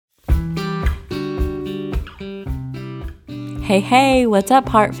Hey, what's up,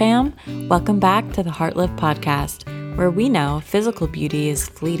 Heart Fam? Welcome back to the Heart Lift podcast, where we know physical beauty is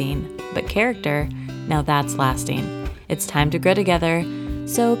fleeting, but character, now that's lasting. It's time to grow together,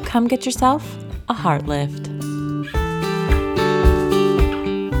 so come get yourself a Heart Lift.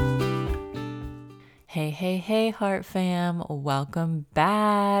 Hey, Heart Fam. Welcome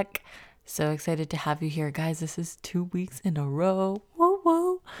back. So excited to have you here. Guys, this is 2 weeks in a row.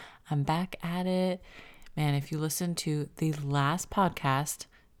 Whoa. I'm back at it. Man, if you listen to the last podcast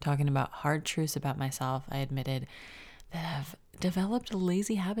talking about hard truths about myself, I admitted that I've developed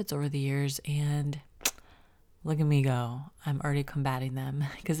lazy habits over the years, and look at me go. I'm already combating them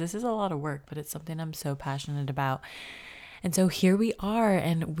because this is a lot of work, but it's something I'm so passionate about. And so here we are,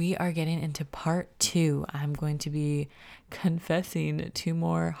 and we are getting into part 2. I'm going to be confessing 2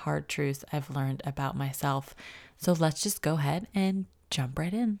 more hard truths I've learned about myself. So let's just go ahead and jump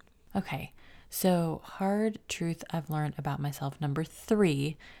right in. Okay. So hard truth I've learned about myself, number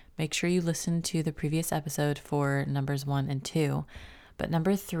 3, make sure you listen to the previous episode for numbers 1 and 2. But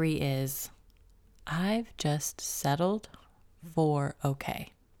number 3 is I've just settled for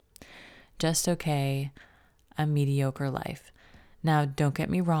okay. Just okay, a mediocre life. Now, don't get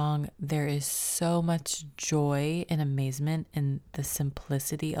me wrong. There is so much joy and amazement in the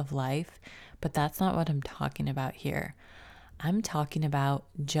simplicity of life, but that's not what I'm talking about here. I'm talking about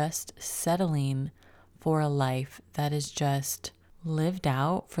just settling for a life that is just lived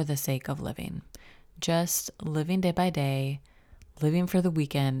out for the sake of living. Just living day by day, living for the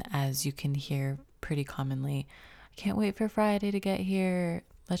weekend, as you can hear pretty commonly. I can't wait for Friday to get here.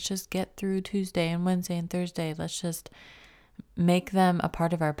 Let's just get through Tuesday and Wednesday and Thursday. Let's just make them a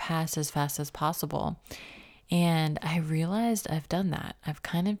part of our past as fast as possible. And I realized I've done that. I've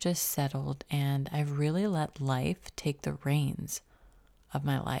kind of just settled, and I've really let life take the reins of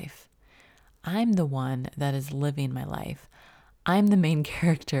my life. I'm the one that is living my life. I'm the main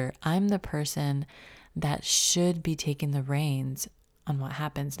character. I'm the person that should be taking the reins on what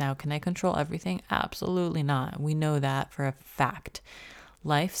happens. Now, can I control everything? Absolutely not. We know that for a fact.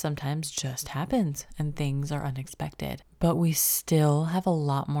 Life sometimes just happens and things are unexpected, but we still have a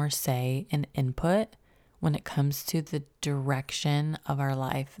lot more say and input when it comes to the direction of our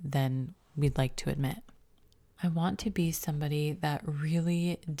life than we'd like to admit. I want to be somebody that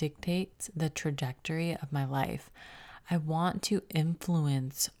really dictates the trajectory of my life. I want to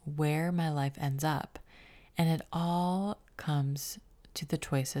influence where my life ends up. And it all comes to the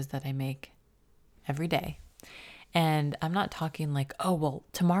choices that I make every day. And I'm not talking like, oh, well,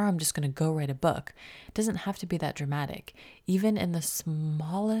 tomorrow I'm just going to go write a book. It doesn't have to be that dramatic. Even in the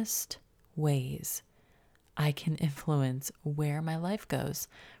smallest ways, I can influence where my life goes.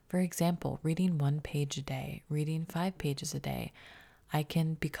 For example, reading 1 page a day, reading 5 pages a day. I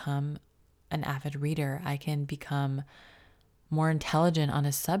can become an avid reader. I can become more intelligent on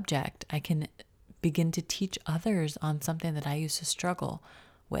a subject. I can begin to teach others on something that I used to struggle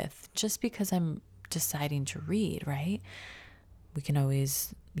with just because I'm deciding to read, right? We can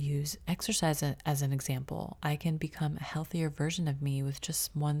always use exercise as an example. I can become a healthier version of me with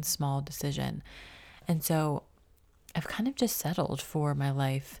just one small decision. And so I've kind of just settled for my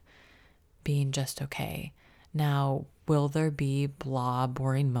life being just okay. Now, will there be blah,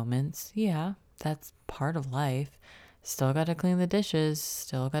 boring moments? Yeah, that's part of life. Still got to clean the dishes,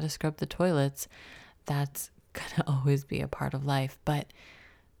 still got to scrub the toilets. That's going to always be a part of life. But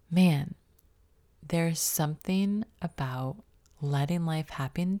man, there's something about letting life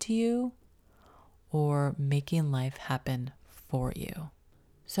happen to you or making life happen for you.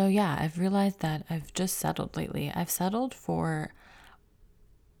 So yeah, I've realized that I've just settled lately. I've settled for,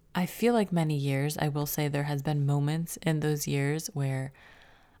 I feel like many years. I will say there has been moments in those years where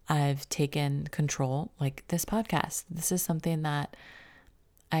I've taken control, like this podcast. This is something that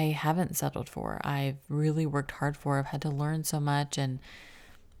I haven't settled for. I've really worked hard for. I've had to learn so much, and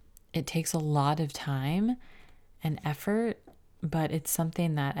it takes a lot of time and effort, but it's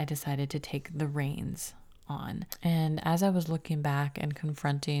something that I decided to take the reins on. And as I was looking back and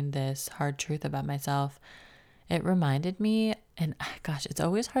confronting this hard truth about myself, it reminded me, and gosh, it's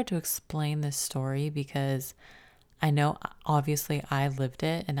always hard to explain this story because I know obviously I lived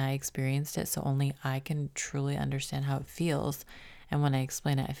it and I experienced it, so only I can truly understand how it feels. And when I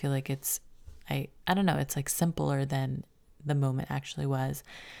explain it, I feel like I don't know, it's like simpler than the moment actually was.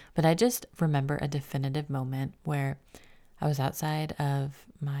 But I just remember a definitive moment where I was outside of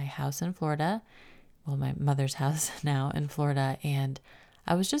my house in Florida, well, my mother's house now in Florida, and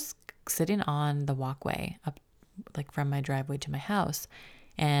I was just sitting on the walkway up like from my driveway to my house,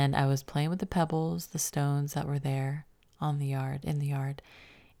 and I was playing with the pebbles, the stones that were there in the yard,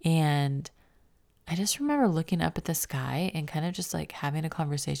 and I just remember looking up at the sky and kind of just like having a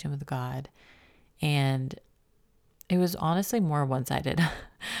conversation with God. And it was honestly more one-sided.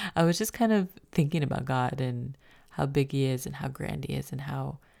 I was just kind of thinking about God and how big he is and how grand he is and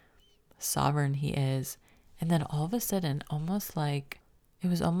how sovereign he is. And then all of a sudden, it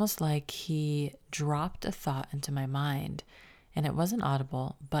was almost like he dropped a thought into my mind, and it wasn't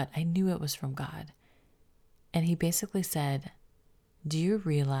audible, but I knew it was from God. And he basically said, "Do you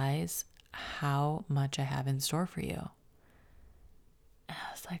realize how much I have in store for you?" And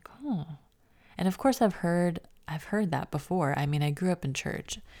I was like, "Oh." And of course I've heard that before. I mean, I grew up in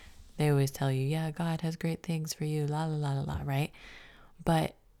church. They always tell you, "Yeah, God has great things for you, la la la la la," right?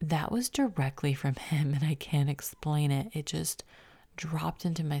 But that was directly from him, and I can't explain it. It just dropped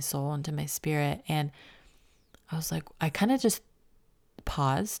into my soul, into my spirit, and I was like, I kind of just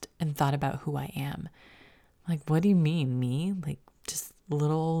paused and thought about who I am. Like, what do you mean, me? Like, just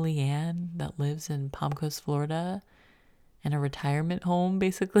little old Leanne that lives in Palm Coast, Florida, in a retirement home,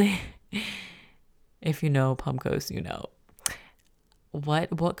 basically. If you know Palm Coast, you know.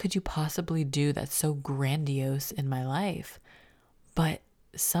 What could you possibly do that's so grandiose in my life? But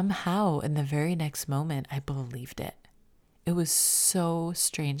somehow in the very next moment, I believed it. It was so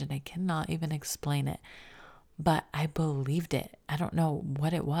strange and I cannot even explain it, but I believed it. I don't know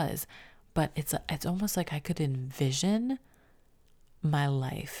what it was, but it's almost like I could envision my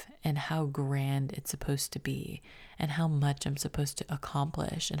life and how grand it's supposed to be and how much I'm supposed to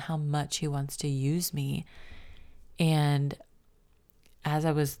accomplish and how much he wants to use me. And as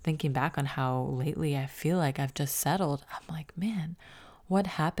I was thinking back on how lately I feel like I've just settled, I'm like, man, what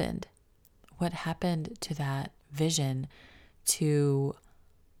happened? What happened to that vision, to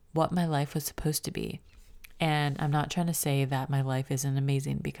what my life was supposed to be? And I'm not trying to say that my life isn't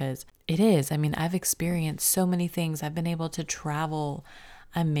amazing, because it is. I mean, I've experienced so many things. I've been able to travel.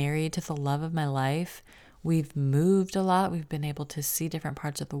 I'm married to the love of my life. We've moved a lot. We've been able to see different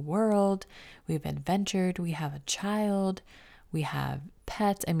parts of the world. We've adventured. We have a child. We have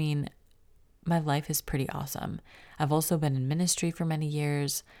pets. I mean, my life is pretty awesome. I've also been in ministry for many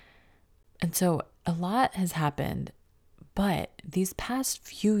years. And so a lot has happened. But these past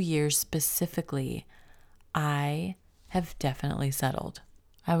few years specifically, I have definitely settled.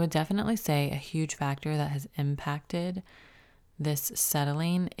 I would definitely say a huge factor that has impacted this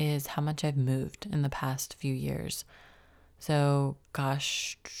settling is how much I've moved in the past few years. So,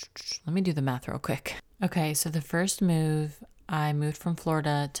 gosh, let me do the math real quick. Okay, so the first move, I moved from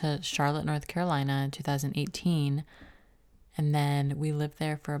Florida to Charlotte, North Carolina in 2018. And then we lived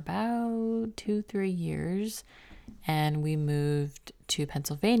there for about 2-3 years. And we moved to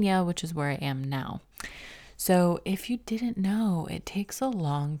Pennsylvania, which is where I am now. So if you didn't know, it takes a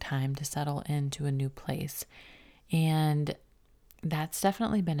long time to settle into a new place. And that's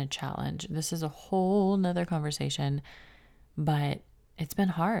definitely been a challenge. This is a whole nother conversation, but it's been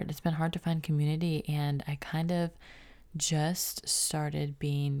hard. It's been hard to find community. And I kind of just started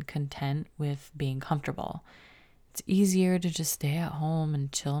being content with being comfortable. It's easier to just stay at home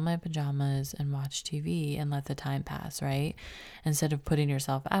and chill in my pajamas and watch TV and let the time pass, right? Instead of putting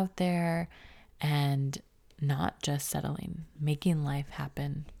yourself out there and not just settling, making life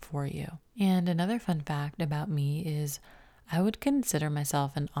happen for you. And another fun fact about me is I would consider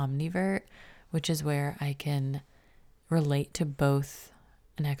myself an omnivert, which is where I can relate to both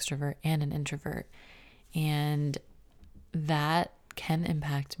an extrovert and an introvert. And that can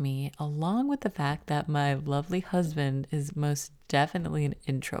impact me, along with the fact that my lovely husband is most definitely an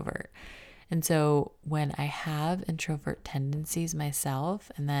introvert. And so when I have introvert tendencies myself,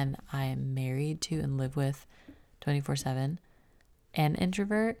 and then I am married to and live with 24/7 an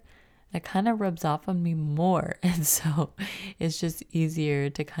introvert, that kind of rubs off on me more. And so it's just easier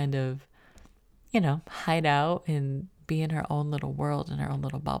to kind of, hide out and be in her own little world, in her own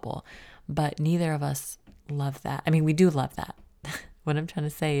little bubble. But neither of us love that. I mean, we do love that. What I'm trying to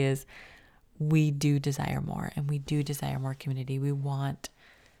say is we do desire more, and we do desire more community. We want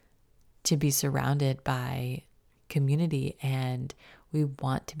to be surrounded by community, and we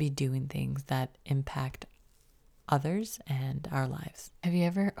want to be doing things that impact others and our lives. Have you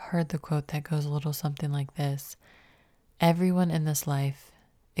ever heard the quote that goes a little something like this? Everyone in this life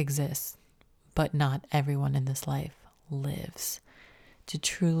exists, but not everyone in this life lives. To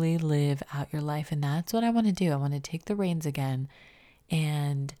truly live out your life. And that's what I want to do. I want to take the reins again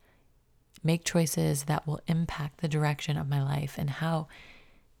and make choices that will impact the direction of my life and how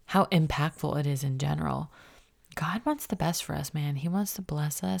impactful it is in general. God wants the best for us, man. He wants to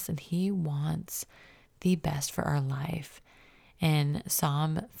bless us, and he wants the best for our life. In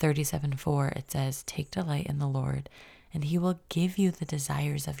Psalm 37:4, it says, "Take delight in the Lord, and he will give you the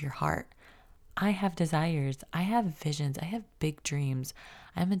desires of your heart." I have desires. I have visions. I have big dreams.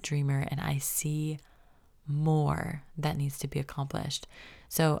 I'm a dreamer and I see more that needs to be accomplished.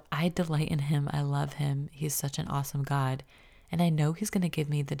 So I delight in him. I love him. He's such an awesome God. And I know he's going to give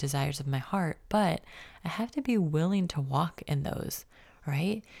me the desires of my heart, but I have to be willing to walk in those,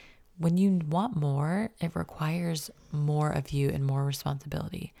 right? When you want more, it requires more of you and more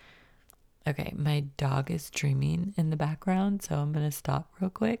responsibility. Okay, my dog is dreaming in the background, so I'm going to stop real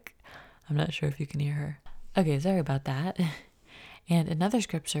quick. I'm not sure if you can hear her. Okay, sorry about that. And another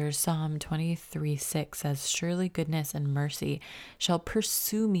scripture, Psalm 23:6 says, "Surely goodness and mercy shall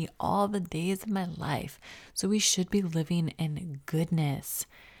pursue me all the days of my life." So we should be living in goodness,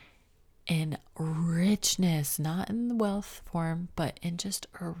 in richness, not in the wealth form, but in just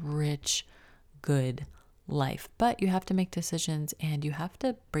a rich, good life. But you have to make decisions and you have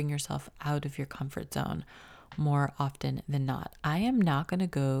to bring yourself out of your comfort zone more often than not. I am not going to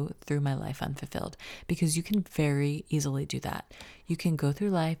go through my life unfulfilled, because you can very easily do that. You can go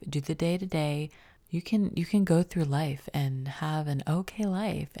through life, do the day to day. You can go through life and have an okay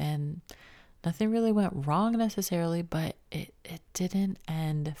life and nothing really went wrong necessarily, but it didn't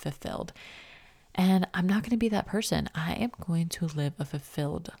end fulfilled. And I'm not going to be that person. I am going to live a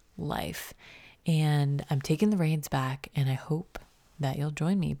fulfilled life. And I'm taking the reins back, and I hope that you'll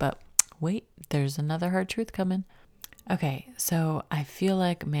join me. But wait, there's another hard truth coming. Okay, so I feel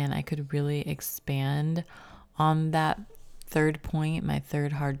like, man, I could really expand on that third point, my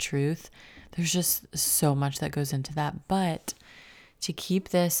third hard truth. There's just so much that goes into that. But to keep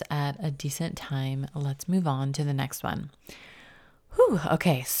this at a decent time, let's move on to the next one. Whew,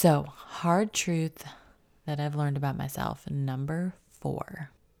 okay, so hard truth that I've learned about myself. Number 4,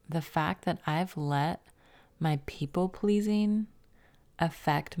 the fact that I've let my people pleasing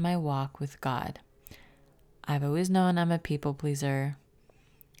affect my walk with God. I've always known I'm a people pleaser,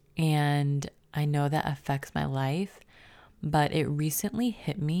 and I know that affects my life, but it recently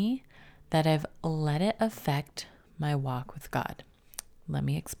hit me that I've let it affect my walk with God. Let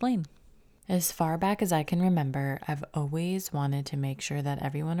me explain. As far back as I can remember, I've always wanted to make sure that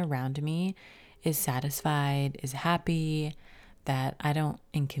everyone around me is satisfied, is happy, that I don't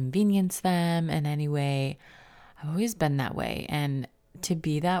inconvenience them in any way. I've always been that way. And to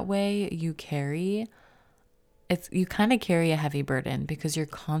be that way, you kind of carry a heavy burden, because you're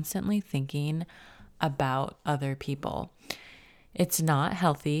constantly thinking about other people. It's not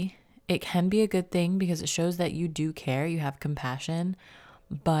healthy. It can be a good thing because it shows that you do care, you have compassion,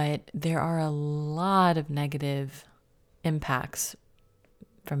 but there are a lot of negative impacts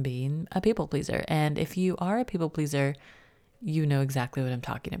from being a people pleaser. And if you are a people pleaser, you know exactly what I'm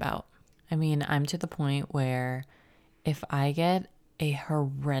talking about. I mean, I'm to the point where if I get a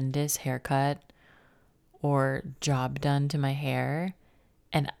horrendous haircut or job done to my hair,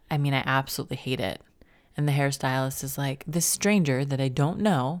 and I mean, I absolutely hate it, and the hairstylist is like, this stranger that I don't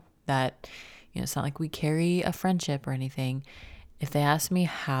know, that, it's not like we carry a friendship or anything. If they ask me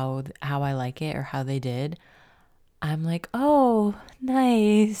how I like it or how they did, I'm like, oh,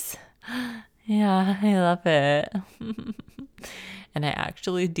 nice. Yeah, I love it. And I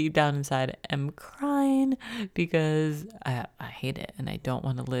actually deep down inside am crying because I hate it and I don't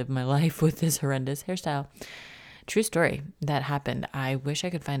want to live my life with this horrendous hairstyle. True story, that happened. I wish I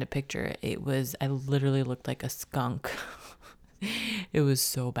could find a picture. I literally looked like a skunk. It was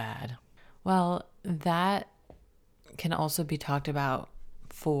so bad. Well, that can also be talked about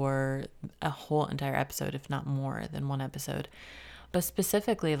for a whole entire episode, if not more than one episode. But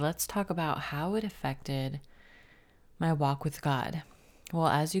specifically, let's talk about how it affected my walk with God. Well,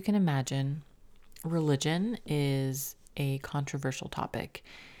 as you can imagine, religion is a controversial topic.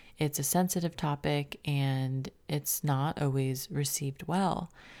 It's a sensitive topic and it's not always received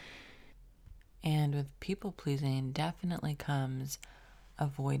well. And with people pleasing definitely comes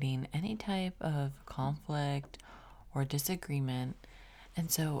avoiding any type of conflict or disagreement. And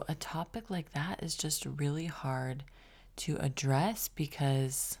so a topic like that is just really hard to address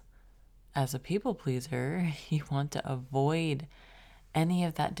because as a people pleaser, you want to avoid any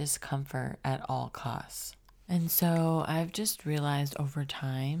of that discomfort at all costs. And so I've just realized over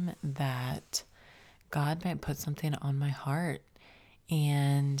time that God might put something on my heart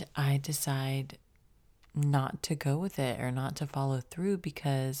and I decide not to go with it or not to follow through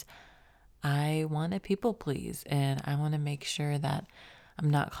because I want to people please and I want to make sure that I'm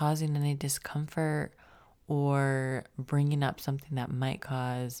not causing any discomfort or bringing up something that might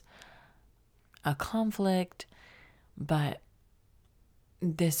cause a conflict. But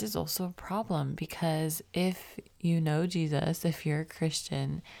this is also a problem because if you know Jesus, if you're a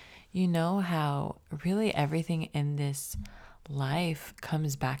Christian, you know how really everything in this life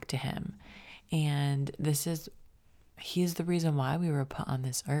comes back to him. And he's the reason why we were put on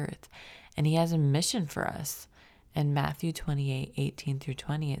this earth. And he has a mission for us. In Matthew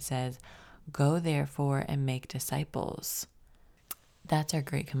 28:18-20, it says, "Go therefore and make disciples." That's our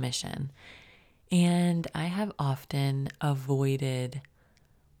Great Commission. And I have often avoided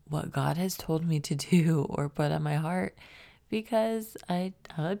what God has told me to do or put on my heart because I'm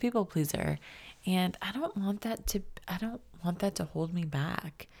a people pleaser. And I don't want that to hold me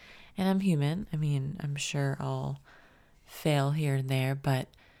back. And I'm human. I mean, I'm sure I'll fail here and there, but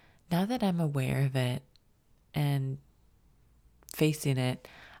now that I'm aware of it and facing it,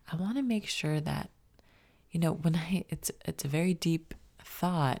 I want to make sure that, it's a very deep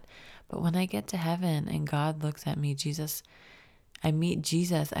thought, but when I get to heaven and God looks at me, I meet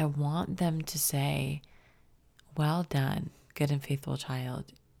Jesus, I want them to say, "Well done, good and faithful child.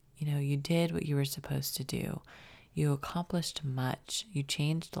 You did what you were supposed to do. You accomplished much. You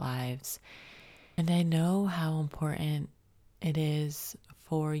changed lives." And I know how important it is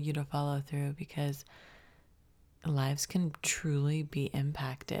for you to follow through because lives can truly be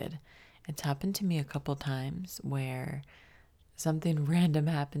impacted. It's happened to me a couple times where something random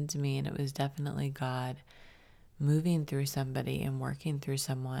happened to me, and it was definitely God moving through somebody and working through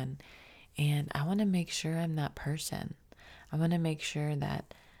someone. And I want to make sure I'm that person. I want to make sure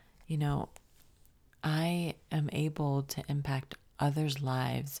that, I am able to impact others'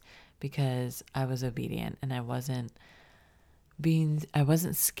 lives because I was obedient and I wasn't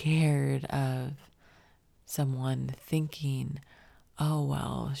scared of someone thinking, "Oh,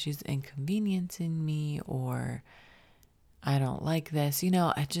 well, she's inconveniencing me," or "I don't like this."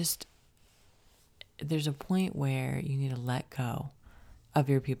 There's a point where you need to let go of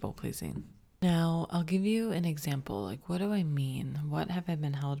your people pleasing. Now, I'll give you an example. Like, what do I mean? What have I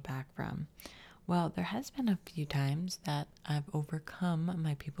been held back from? Well, there has been a few times that I've overcome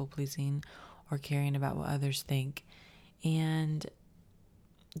my people pleasing or caring about what others think. And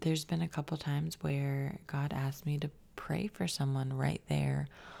there's been a couple times where God asked me to pray for someone right there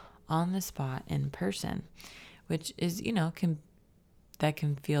on the spot in person, which is, that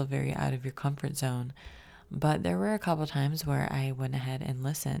can feel very out of your comfort zone. But there were a couple times where I went ahead and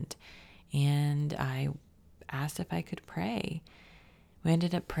listened and I asked if I could pray. We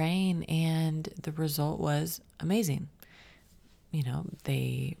ended up praying and the result was amazing.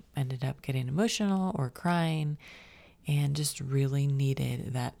 They ended up getting emotional or crying and just really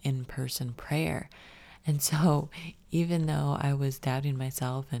needed that in-person prayer. And so even though I was doubting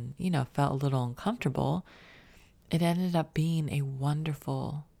myself and, felt a little uncomfortable, it ended up being a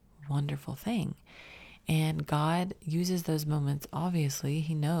wonderful, wonderful thing. And God uses those moments. Obviously,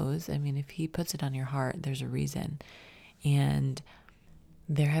 he knows. I mean, if he puts it on your heart, there's a reason. And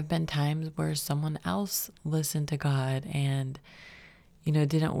there have been times where someone else listened to God and,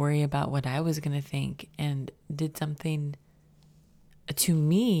 didn't worry about what I was going to think and did something to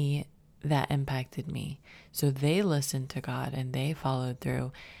me that impacted me. So they listened to God and they followed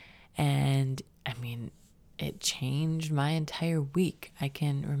through. And I mean, it changed my entire week. I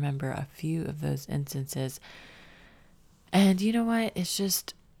can remember a few of those instances. And you know what? It's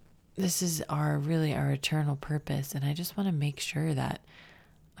just, this is our eternal purpose. And I just want to make sure that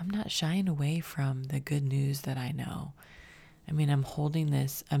I'm not shying away from the good news that I know. I mean, I'm holding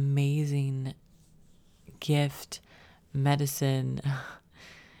this amazing gift, medicine,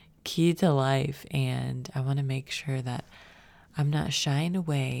 key to life. And I want to make sure that I'm not shying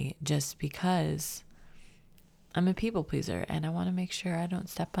away just because I'm a people pleaser, and I want to make sure I don't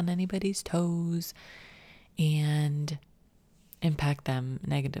step on anybody's toes and impact them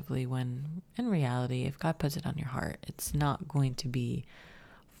negatively when in reality, if God puts it on your heart, it's not going to be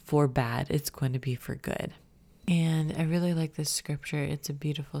for bad. It's going to be for good. And I really like this scripture. It's a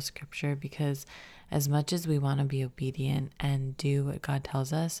beautiful scripture because as much as we want to be obedient and do what God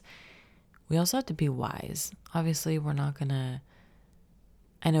tells us, we also have to be wise. Obviously, we're not going to,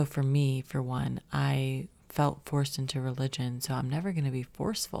 I know for me, for one, I felt forced into religion, so I'm never going to be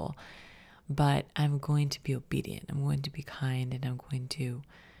forceful, but I'm going to be obedient. I'm going to be kind, and I'm going to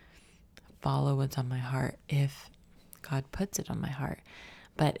follow what's on my heart if God puts it on my heart.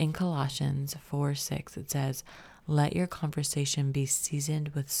 But in Colossians 4:6, it says, "Let your conversation be seasoned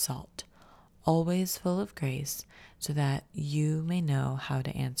with salt, always full of grace, so that you may know how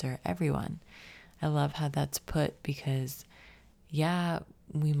to answer everyone." I love how that's put because,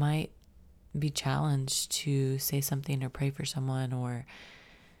 we might be challenged to say something or pray for someone or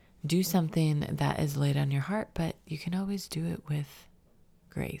do something that is laid on your heart, but you can always do it with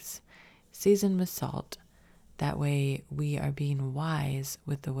grace, seasoned with salt. That way we are being wise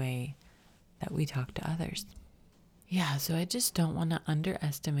with the way that we talk to others. So I just don't want to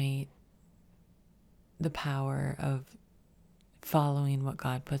underestimate the power of following what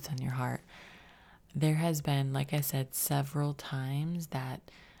God puts on your heart. There has been, like I said, several times that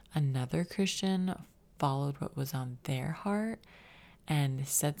another Christian followed what was on their heart and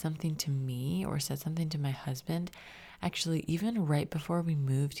said something to me or said something to my husband, actually even right before we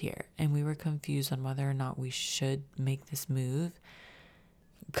moved here, and we were confused on whether or not we should make this move.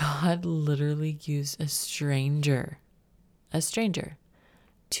 God literally used a stranger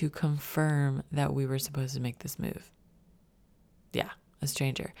to confirm that we were supposed to make this move. Yeah, a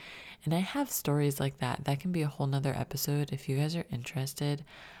stranger. And I have stories like that. That can be a whole nother episode if you guys are interested.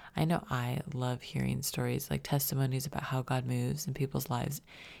 I know I love hearing stories, like testimonies about how God moves in people's lives,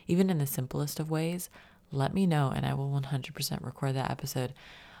 even in the simplest of ways. Let me know and I will 100% record that episode.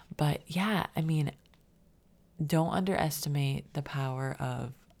 But yeah, I mean, don't underestimate the power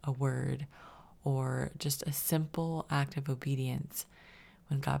of a word or just a simple act of obedience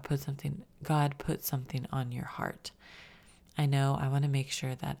when God puts something on your heart. I know I want to make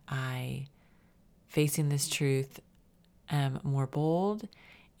sure that I, facing this truth, am more bold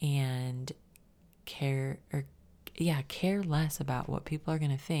and care less about what people are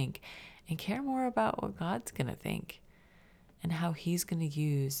going to think and care more about what God's going to think and how he's going to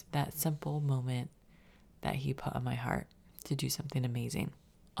use that simple moment that he put on my heart to do something amazing.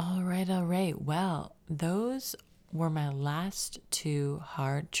 All right. Well, those were my last 2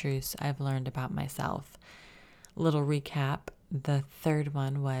 hard truths I've learned about myself. Little recap. The third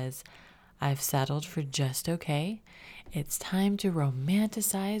one was, I've settled for just okay. It's time to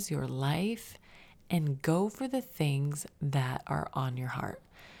romanticize your life and go for the things that are on your heart.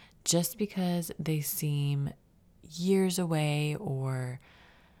 Just because they seem years away or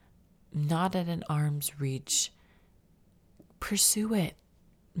not at an arm's reach, pursue it.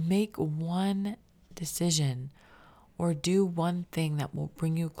 Make one decision or do one thing that will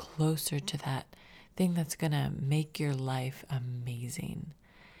bring you closer to that thing that's going to make your life amazing.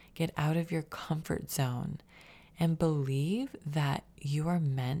 Get out of your comfort zone and believe that you are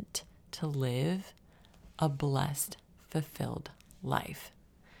meant to live a blessed, fulfilled life.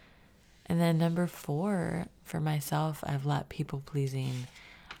 And then number 4, for myself, I've let people pleasing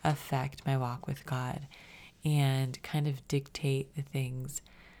affect my walk with God and kind of dictate the things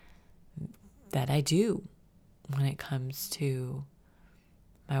that I do when it comes to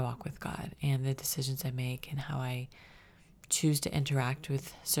my walk with God and the decisions I make and how I choose to interact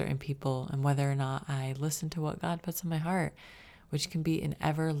with certain people and whether or not I listen to what God puts in my heart, which can be an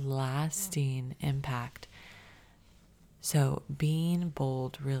everlasting impact. So being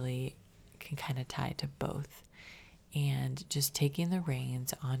bold really can kind of tie to both, and just taking the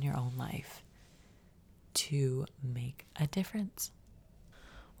reins on your own life to make a difference.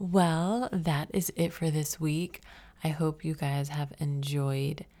 Well, that is it for this week. I hope you guys have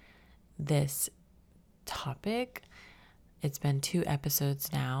enjoyed this topic. It's been 2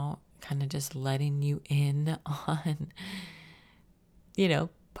 episodes now, kind of just letting you in on,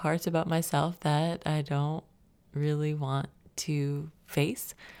 parts about myself that I don't really want to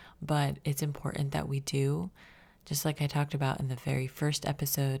face, but it's important that we do. Just like I talked about in the very first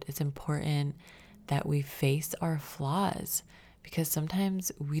episode, it's important that we face our flaws, because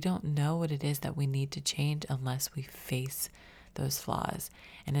sometimes we don't know what it is that we need to change unless we face those flaws.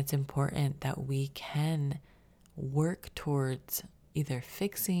 And it's important that we can work towards either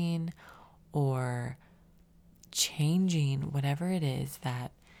fixing or changing whatever it is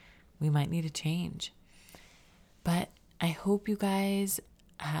that we might need to change. But I hope you guys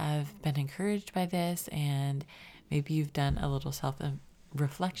have been encouraged by this, and maybe you've done a little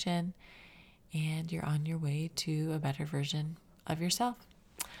self-reflection and you're on your way to a better version of yourself.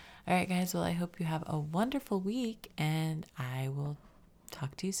 All right, guys. Well, I hope you have a wonderful week, and I will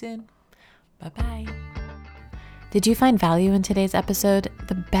talk to you soon. Bye-bye. Did you find value in today's episode?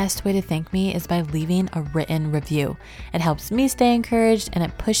 The best way to thank me is by leaving a written review. It helps me stay encouraged, and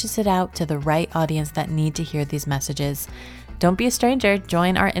it pushes it out to the right audience that need to hear these messages. Don't be a stranger.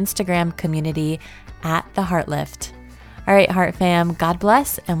 Join our Instagram community @TheHeartLift. All right, Heart Fam, God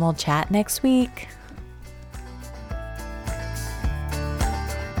bless, and we'll chat next week.